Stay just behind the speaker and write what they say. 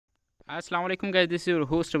Assalamu alaikum guys, this is your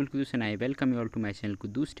host Abul Kudus and I welcome you all to my channel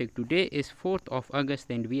Kudus Tech. Today is 4th of August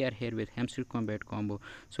and we are here with Hamster Kombat combo.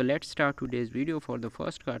 So let's start today's video. For the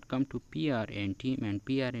first card, come to PRN team and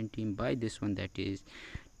PRN team buy this one, that is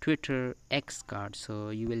Twitter X card. So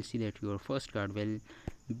you will see that your first card will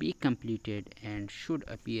be completed and should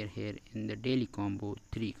appear here in the daily combo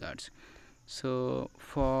 3 cards. So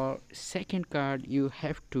for second card you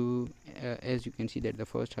have to as you can see that the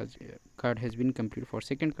first card has been completed. For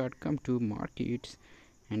second card, come to markets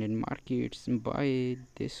and in markets buy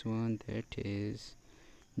this one, that is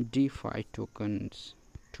DeFi tokens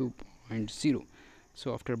 2.0.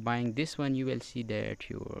 so after buying this one you will see that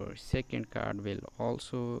your second card will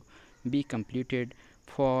also be completed.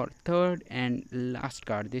 For third and last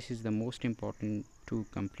card, this is the most important to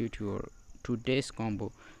complete your today's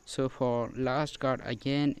combo. So for last card,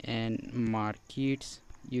 again in markets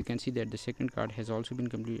you can see that the second card has also been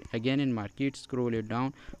completed. Again in markets, scroll it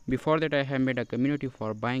down. Before that I have made a community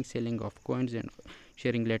for buying, selling of coins and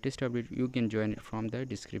sharing latest update. You can join it from the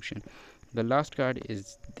description. The last card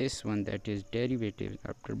is this one, that is derivatives.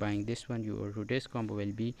 After buying this one, your today's combo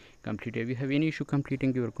will be completed. If you have any issue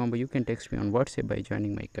completing your combo, you can text me on WhatsApp by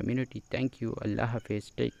joining my community. Thank you. Allah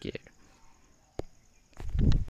Hafiz. Take care.